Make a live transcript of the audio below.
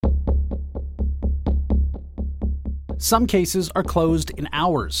Some cases are closed in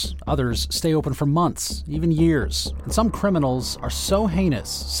hours. Others stay open for months, even years. And some criminals are so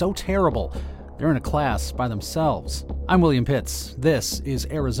heinous, so terrible, they're in a class by themselves. I'm William Pitts. This is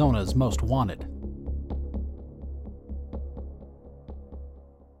Arizona's Most Wanted.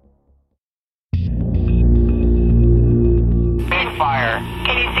 Big fire.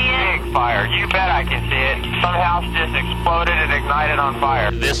 Can you see it? Big fire. You bet I can see it. Some house just exploded and ignited on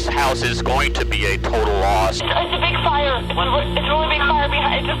fire. This house is going to be a total loss. It's a big fire. It's a really big fire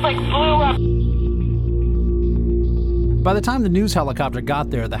behind. It just blew up. By the time the news helicopter got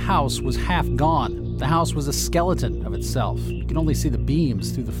there, the house was half gone. The house was a skeleton of itself. You could only see the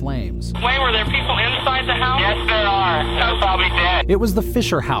beams through the flames. Wait, were there people inside the house? Yes, there are. They're probably dead. It was the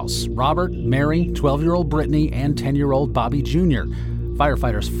Fisher house. Robert, Mary, 12-year-old Brittany, and 10-year-old Bobby Jr.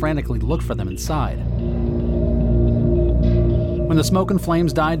 Firefighters frantically looked for them inside. When the smoke and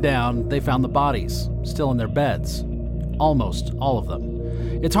flames died down, they found the bodies, still in their beds. Almost all of them.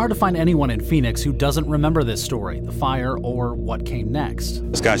 It's hard to find anyone in Phoenix who doesn't remember this story, the fire, or what came next.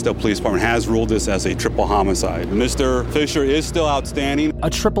 The Scottsdale Police Department has ruled this as a triple homicide. Mr. Fisher is still outstanding.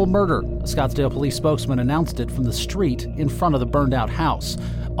 A triple murder. A Scottsdale police spokesman announced it from the street in front of the burned-out house.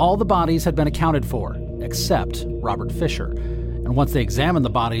 All the bodies had been accounted for, except Robert Fisher. And once they examined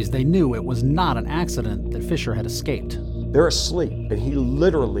the bodies, they knew it was not an accident that Fisher had escaped. They're asleep, and he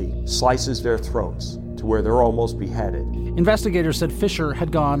literally slices their throats to where they're almost beheaded. Investigators said Fisher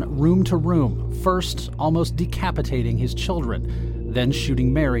had gone room to room, first almost decapitating his children, then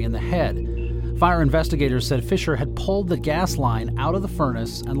shooting Mary in the head. Fire investigators said Fisher had pulled the gas line out of the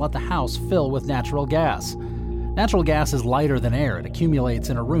furnace and let the house fill with natural gas. Natural gas is lighter than air. It accumulates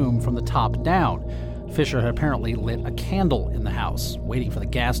in a room from the top down. Fisher had apparently lit a candle in the house, waiting for the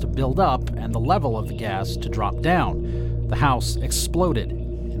gas to build up and the level of the gas to drop down. The house exploded.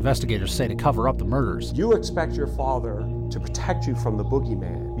 Investigators say to cover up the murders. You expect your father to protect you from the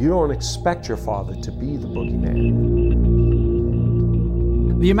boogeyman. You don't expect your father to be the boogeyman.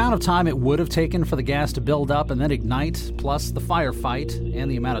 The amount of time it would have taken for the gas to build up and then ignite, plus the firefight,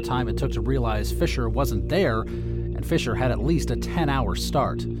 and the amount of time it took to realize Fisher wasn't there, and Fisher had at least a 10-hour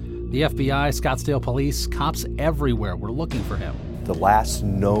start. The FBI, Scottsdale Police, cops everywhere were looking for him. The last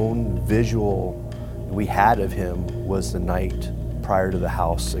known visual we had of him was the night prior to the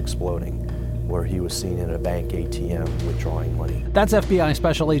house exploding, where he was seen in a bank ATM withdrawing money. That's FBI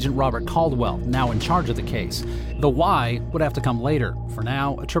Special Agent Robert Caldwell, now in charge of the case. The why would have to come later. For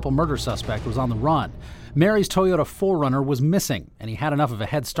now, a triple murder suspect was on the run. Mary's Toyota 4Runner was missing, and he had enough of a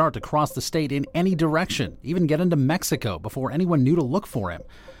head start to cross the state in any direction, even get into Mexico before anyone knew to look for him.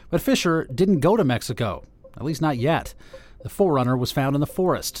 But Fisher didn't go to Mexico, at least not yet. The 4Runner was found in the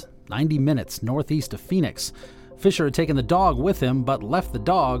forest, 90 minutes northeast of Phoenix. Fisher had taken the dog with him, but left the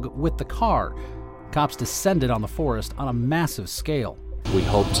dog with the car. Cops descended on the forest on a massive scale. We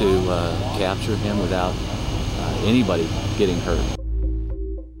hope to capture him without anybody getting hurt.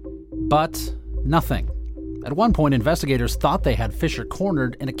 But nothing. At one point, investigators thought they had Fisher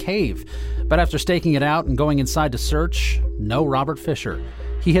cornered in a cave. But after staking it out and going inside to search, no Robert Fisher.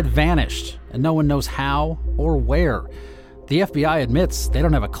 He had vanished, and no one knows how or where. The FBI admits they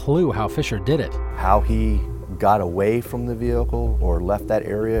don't have a clue how Fisher did it. How he got away from the vehicle or left that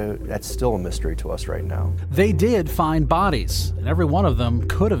area, that's still a mystery to us right now. They did find bodies, and every one of them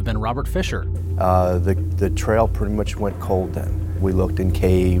could have been Robert Fisher. The trail pretty much went cold then. We looked in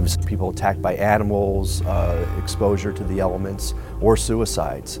caves, people attacked by animals, exposure to the elements, or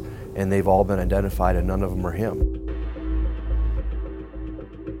suicides, and they've all been identified and none of them are him.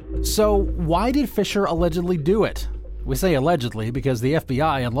 So why did Fisher allegedly do it? We say allegedly because the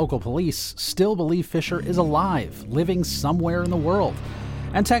FBI and local police still believe Fisher is alive, living somewhere in the world.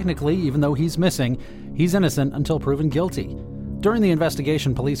 And technically, even though he's missing, he's innocent until proven guilty. During the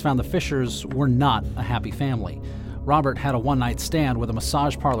investigation, police found the Fishers were not a happy family. Robert had a one-night stand with a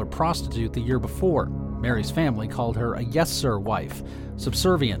massage parlor prostitute the year before. Mary's family called her a yes sir wife,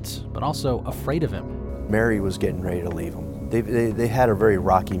 subservient, but also afraid of him. Mary was getting ready to leave him. They had a very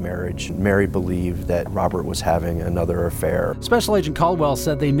rocky marriage. Mary believed that Robert was having another affair. Special Agent Caldwell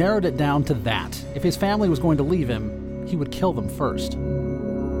said they narrowed it down to that. If his family was going to leave him, he would kill them first.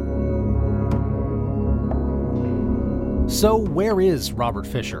 So where is Robert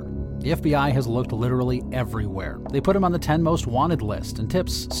Fisher? The FBI has looked literally everywhere. They put him on the 10 most wanted list, and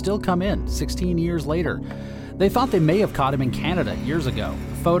tips still come in 16 years later. They thought they may have caught him in Canada years ago.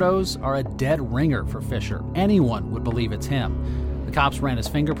 The photos are a dead ringer for Fisher. Anyone would believe it's him. The cops ran his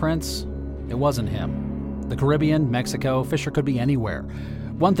fingerprints. It wasn't him. The Caribbean, Mexico, Fisher could be anywhere.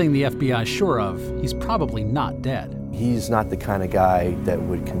 One thing the FBI is sure of, he's probably not dead. He's not the kind of guy that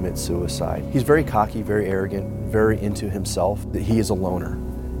would commit suicide. He's very cocky, very arrogant, very into himself. He is a loner,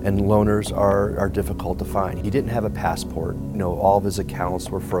 and loners are difficult to find. He didn't have a passport. All of his accounts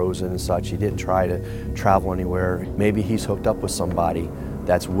were frozen and such. He didn't try to travel anywhere. Maybe he's hooked up with somebody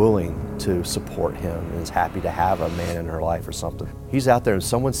that's willing to support him and is happy to have a man in her life or something. He's out there and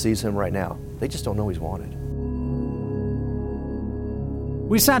someone sees him right now. They just don't know he's wanted.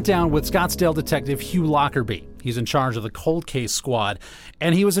 We sat down with Scottsdale detective Hugh Lockerbie. He's in charge of the cold case squad,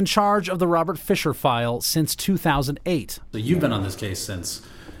 and he was in charge of the Robert Fisher file since 2008. So you've been on this case since,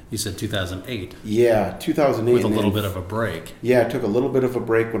 you said 2008. Yeah, 2008. With a little bit of a break. Yeah, I took a little bit of a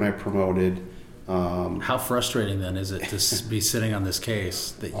break when I promoted. How frustrating then is it to be sitting on this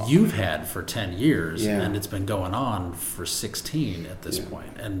case that you've had for 10 years, and it's been going on for 16 at this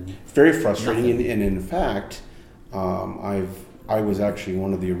point? And very frustrating, and in fact, I was actually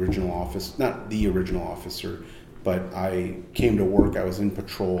one of the original not the original officer, but I came to work. I was in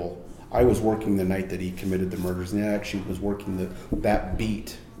patrol. I was working the night that he committed the murders, and I actually was working that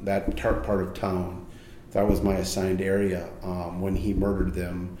beat, that part of town. That was my assigned area when he murdered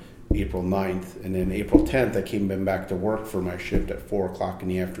them, April 9th. And then April 10th, I came back to work for my shift at 4 o'clock in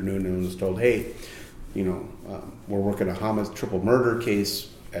the afternoon and was told, hey, we're working a triple murder case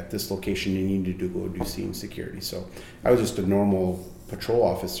at this location. You need to go do scene security. So I was just a normal patrol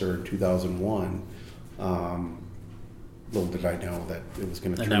officer in 2001. Little did I know that it was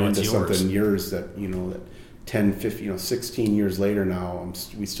going to turn into something that 10, 15, 16 years later now,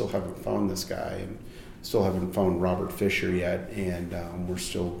 we still haven't found this guy and still haven't found Robert Fisher yet, and we're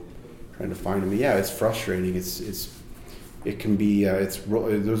still trying to find him. Yeah, it's frustrating. It can be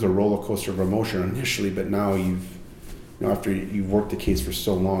there's a roller coaster of emotion initially, but now after you've worked the case for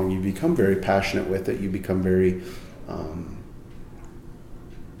so long, you become very passionate with it. You become very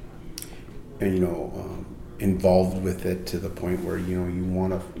involved with it to the point where you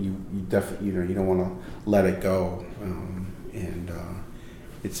want to you definitely you don't want to let it go, and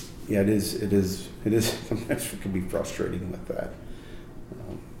it is sometimes it can be frustrating with that.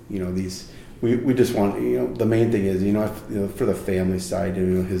 We just want the main thing is for the family side,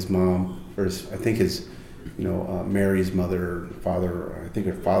 his mom, or I think his Mary's mother, father. I think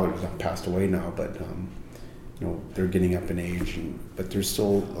her father passed away now, but they're getting up in age, but there's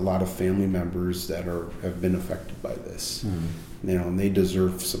still a lot of family members that have been affected by this, and they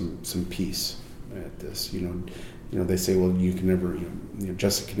deserve some peace at this. They say, well, you can never,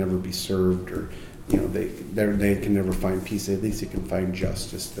 justice can never be served, or they can never find peace. At least they can find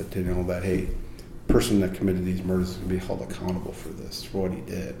justice, that to know that, hey, the person that committed these murders is going to be held accountable for this, for what he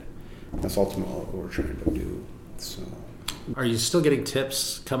did. That's ultimately what we're trying to do. So, are you still getting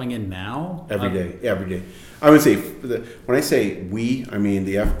tips coming in now? Every day. I would say, when I say we, I mean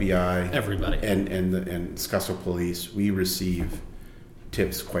the FBI, everybody, and Scottsdale Police. We receive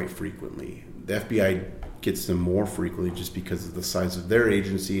tips quite frequently. The FBI gets them more frequently just because of the size of their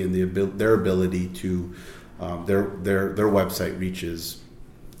agency and their ability to their website reaches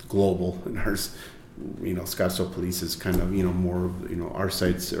global, and ours, Scottsdale Police is kind of more, our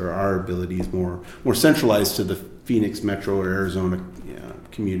sites, or our ability is more centralized to the Phoenix metro or Arizona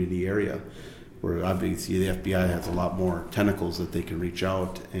community area, where obviously the FBI has a lot more tentacles that they can reach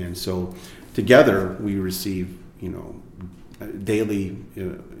out, and so together we receive daily,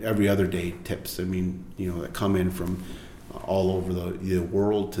 every other day tips. That come in from all over the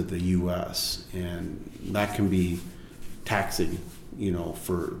world to the U.S., and that can be taxing,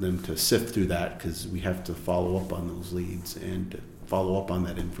 for them to sift through that, because we have to follow up on those leads and follow up on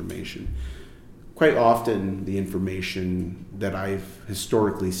that information. Quite often, the information that I've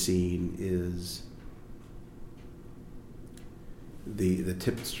historically seen is the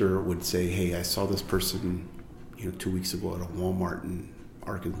tipster would say, hey, I saw this person 2 weeks ago at a Walmart in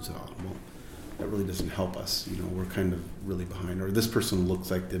Arkansas. Well, that really doesn't help us. We're kind of really behind. Or this person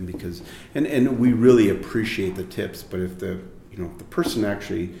looks like them because, and we really appreciate the tips. But if the person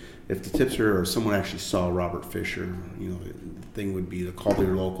actually, if the tipster or someone actually saw Robert Fisher, the thing would be to call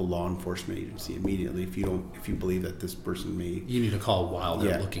your local law enforcement agency immediately. If you believe that this person may, you need to call while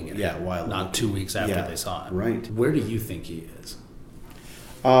they're looking at him. While not looking. 2 weeks after they saw him. Right. Where do you think he is?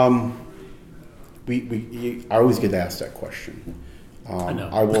 I always get asked that question. I know.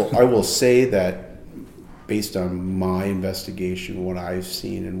 I will say that based on my investigation, what I've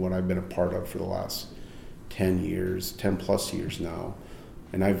seen and what I've been a part of for the last 10 plus years now,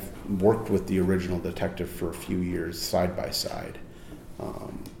 and I've worked with the original detective for a few years side by side,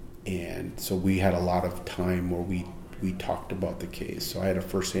 and so we had a lot of time where we talked about the case. So I had a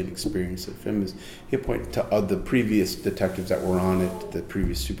first-hand experience of him. He pointed to the previous detectives that were on it, the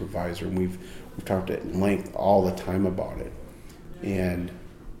previous supervisor, and We've talked at length all the time about it. And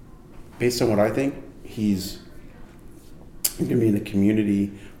based on what I think, he's going to be in a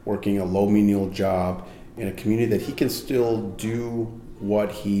community working a low menial job in a community that he can still do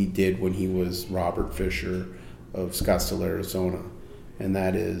what he did when he was Robert Fisher of Scottsdale, Arizona, and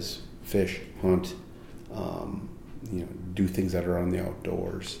that is fish, hunt, do things that are on the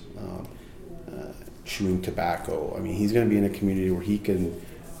outdoors, chewing tobacco. I mean, he's going to be in a community where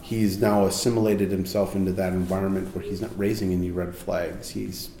he's now assimilated himself into that environment where he's not raising any red flags.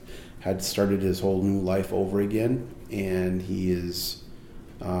 He's had started his whole new life over again, and he's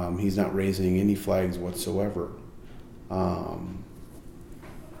not raising any flags whatsoever.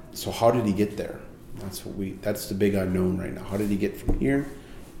 So how did he get there? That's the big unknown right now. How did he get from here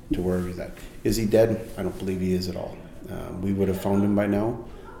to where he's at? Is he dead? I don't believe he is at all. We would have found him by now.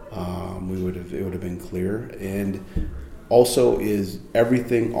 It would have been clear. And also, is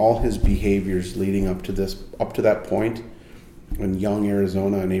everything, all his behaviors leading up to that point, when Young,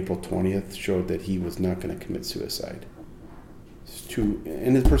 Arizona, on April 20th showed that he was not going to commit suicide.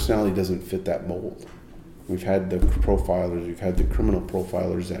 And his personality doesn't fit that mold. We've had the profilers, we've had the criminal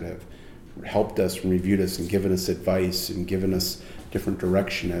profilers that have helped us and reviewed us and given us advice and given us different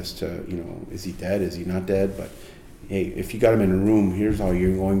direction as to, is he dead, is he not dead? But hey, if you got him in a room, here's how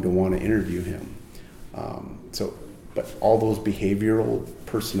you're going to want to interview him. But all those behavioral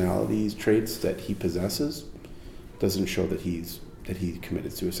personalities traits that he possesses doesn't show that he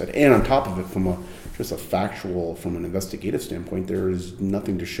committed suicide. And on top of it, from an investigative standpoint, there is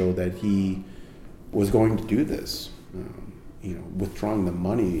nothing to show that he was going to do this. Withdrawing the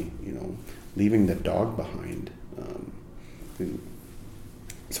money, leaving the dog behind.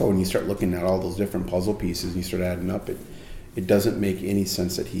 So when you start looking at all those different puzzle pieces and you start adding up, it doesn't make any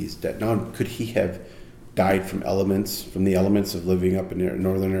sense that he's dead. Now, could he have died from the elements of living up in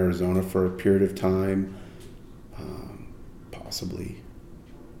northern Arizona for a period of time? Possibly.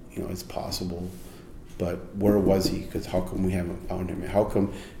 It's possible. But where was he? Because how come we haven't found him? How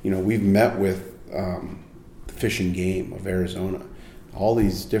come, we've met with the Fish and Game of Arizona, all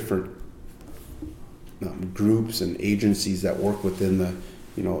these different groups and agencies that work within the,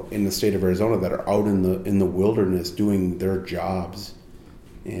 in the state of Arizona that are out in the wilderness doing their jobs.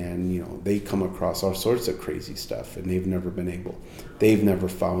 And, they come across all sorts of crazy stuff, and they've never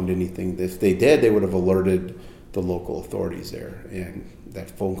found anything. If they did, they would have alerted the local authorities there, and that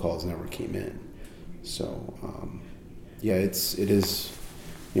phone calls never came in. So, it is,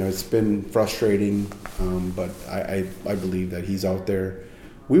 it's been frustrating, but I believe that he's out there.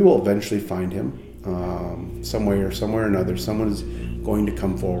 We will eventually find him some way or somewhere or another. Someone is going to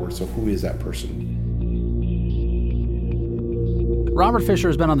come forward. So who is that person? Robert Fisher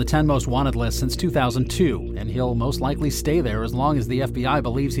has been on the 10 most wanted list since 2002, and he'll most likely stay there as long as the FBI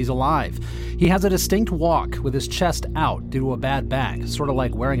believes he's alive. He has a distinct walk with his chest out due to a bad back, sort of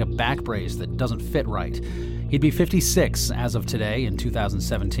like wearing a back brace that doesn't fit right. He'd be 56 as of today in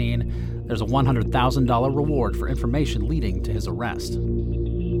 2017. There's a $100,000 reward for information leading to his arrest.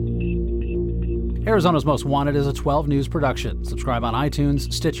 Arizona's Most Wanted is a 12 News production. Subscribe on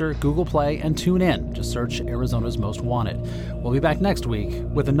iTunes, Stitcher, Google Play, and tune in. Just search Arizona's Most Wanted. We'll be back next week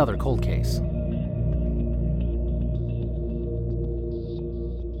with another cold case.